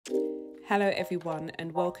Hello everyone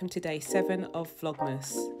and welcome to day 7 of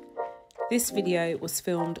Vlogmas. This video was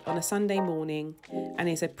filmed on a Sunday morning and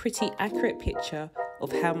is a pretty accurate picture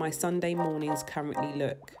of how my Sunday mornings currently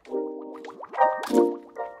look.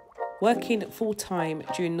 Working full-time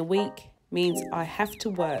during the week means I have to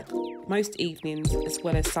work most evenings as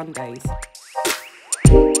well as Sundays.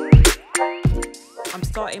 I'm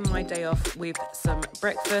starting my day off with some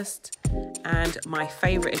breakfast and my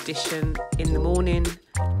favourite addition in the morning,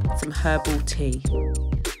 some herbal tea.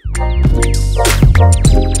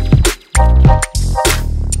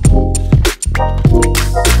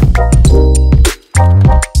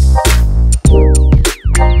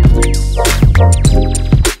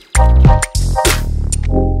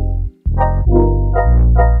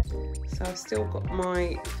 So I've still got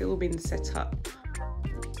my filming set up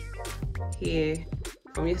here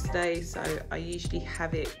from yesterday, so I usually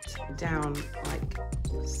have it down like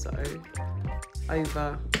so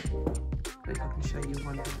over. I think I can show you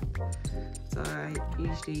one. So I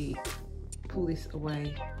usually pull this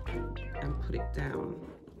away and put it down,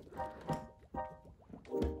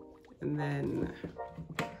 and then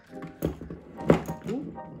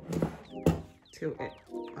tilt it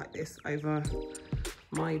like this over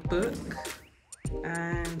my book.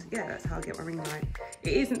 And yeah, that's how I get my ring light.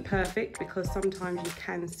 It isn't perfect because sometimes you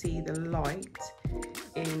can see the light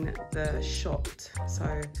in the shot,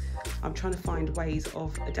 so I'm trying to find ways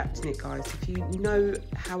of adapting it, guys. If you know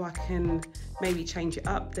how I can maybe change it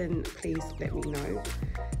up, then please let me know.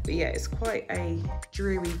 But yeah, it's quite a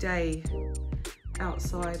dreary day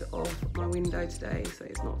outside of my window today, so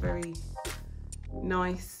it's not very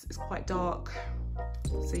nice. It's quite dark,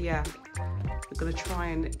 so yeah, we're going to try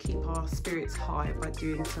and keep our spirits high by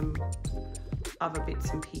doing some other bits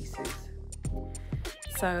and pieces.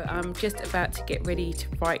 So I'm just about to get ready to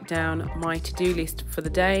write down my to-do list for the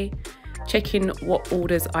day, checking what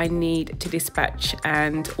orders I need to dispatch,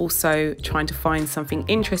 and also trying to find something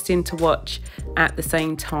interesting to watch at the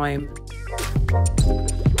same time.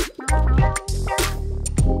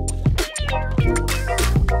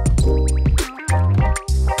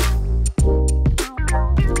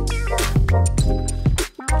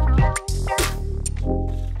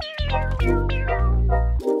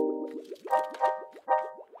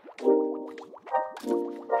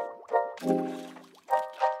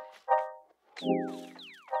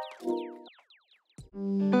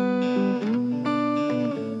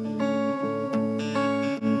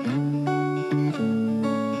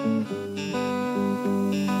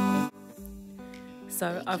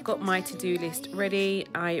 So I've got my to-do list ready.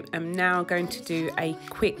 I am now going to do a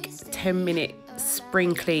quick 10-minute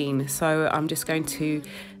spring clean. So I'm just going to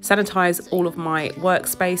sanitize all of my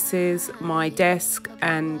workspaces, my desk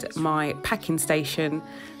and my packing station,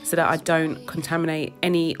 so that I don't contaminate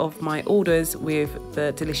any of my orders with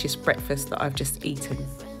the delicious breakfast that I've just eaten.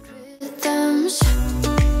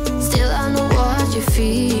 Still I know what you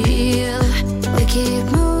feel. We keep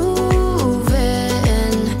moving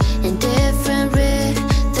in different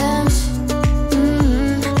rhythms.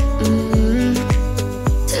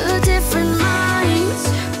 Two different minds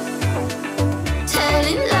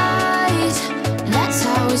telling lies. That's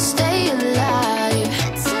how we stay alive.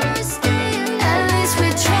 At least we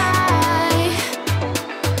try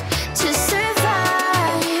to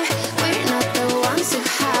survive. We're not the ones to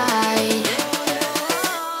hide.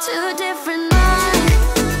 Two different minds.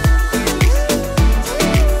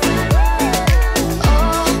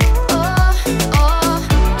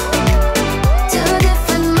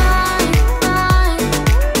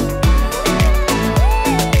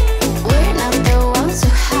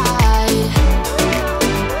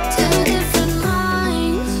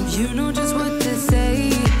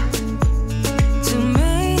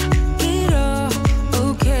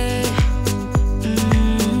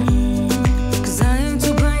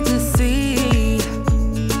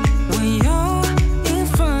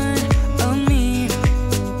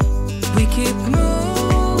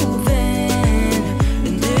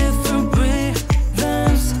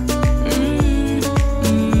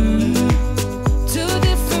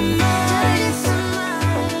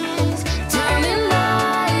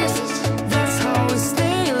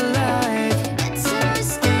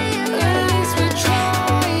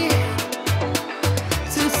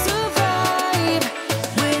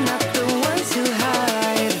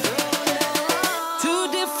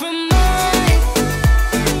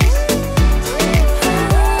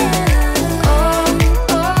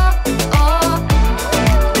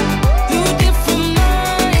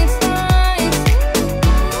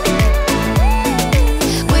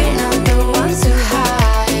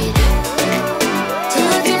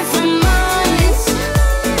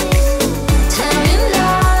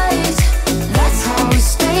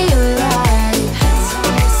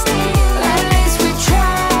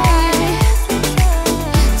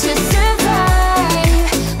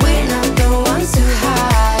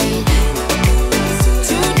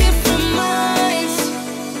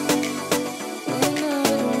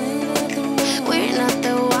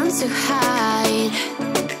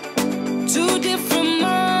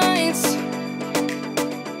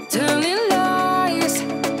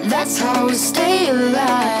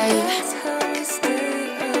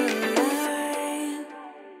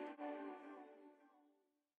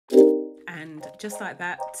 just like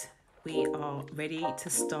that, we are ready to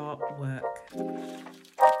start work.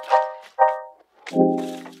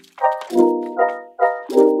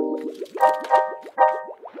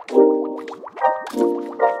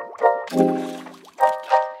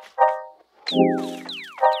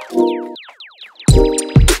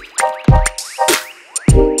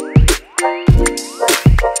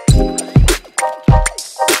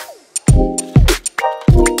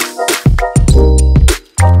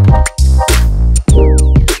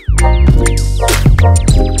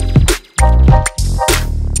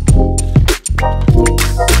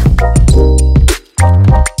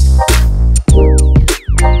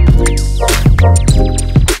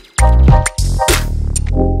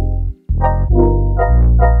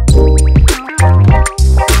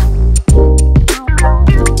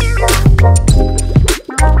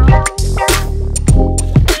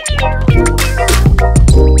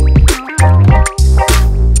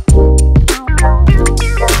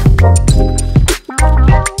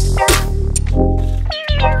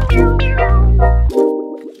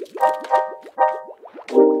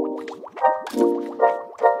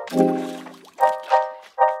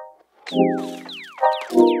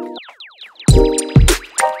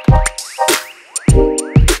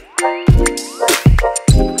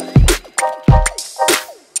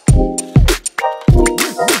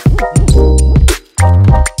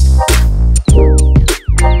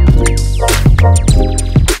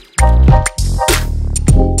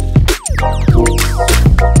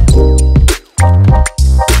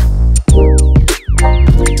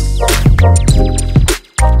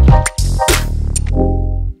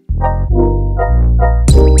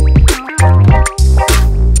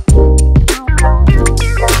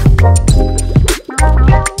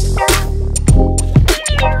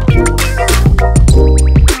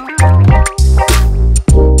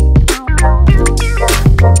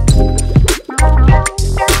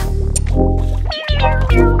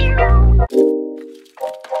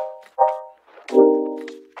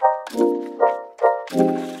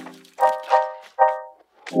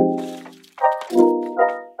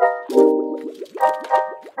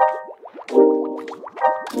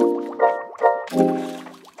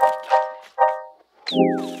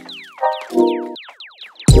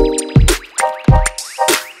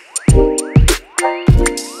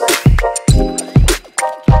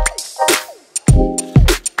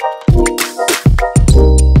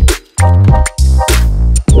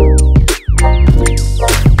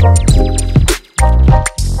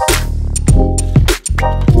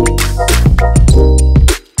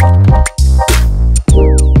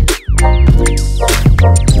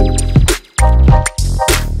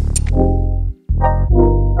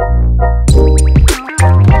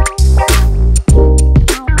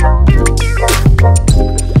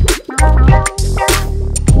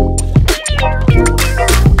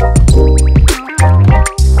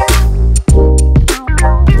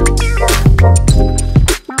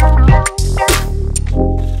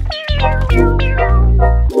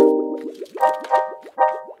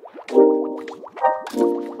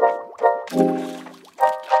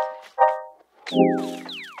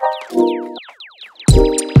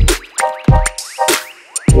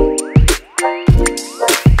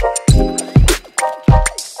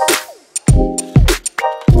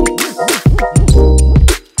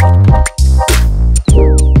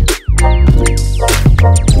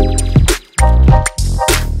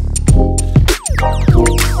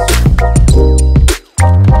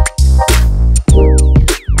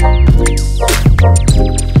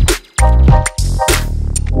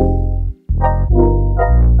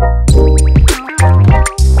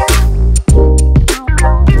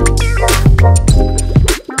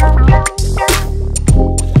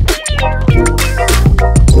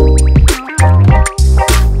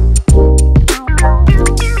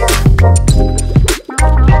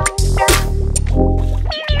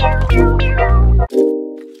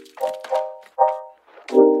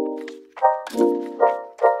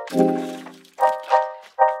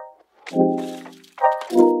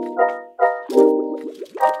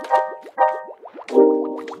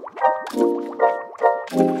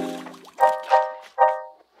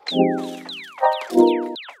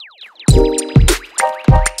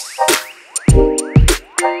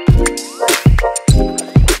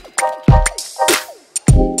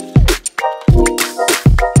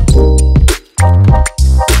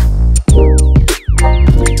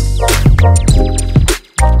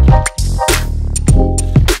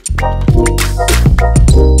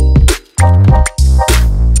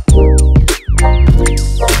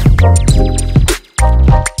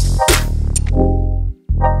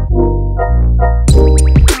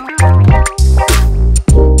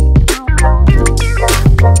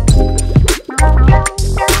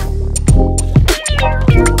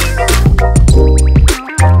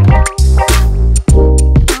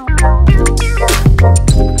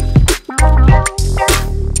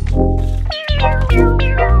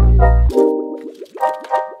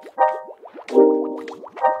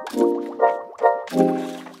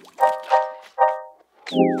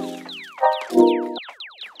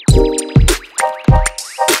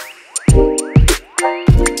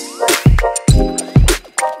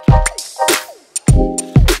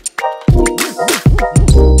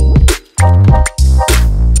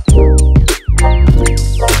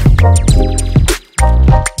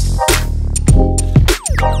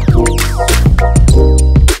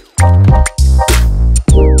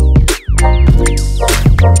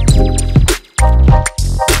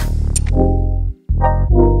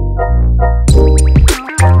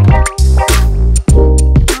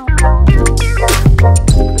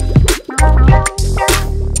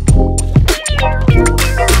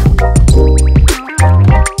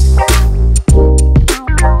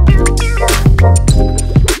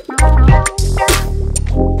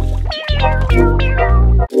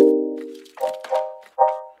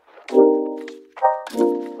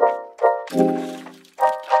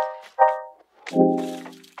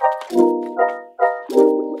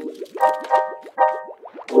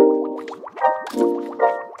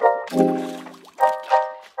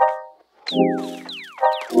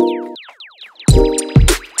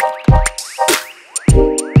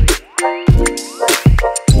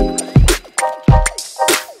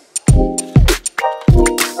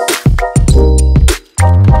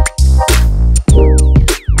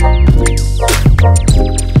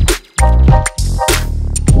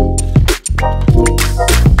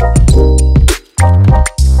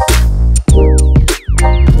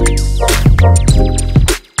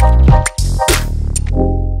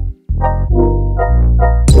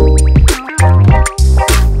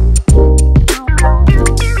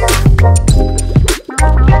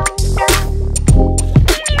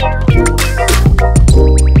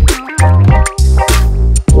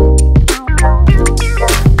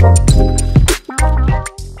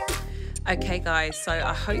 Okay guys, so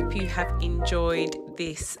I hope you have enjoyed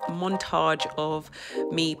this montage of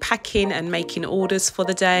me packing and making orders for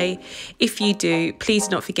the day. If you do, please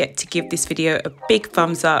don't forget to give this video a big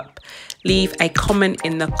thumbs up, leave a comment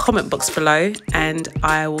in the comment box below, and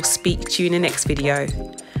I will speak to you in the next video.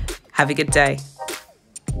 Have a good day.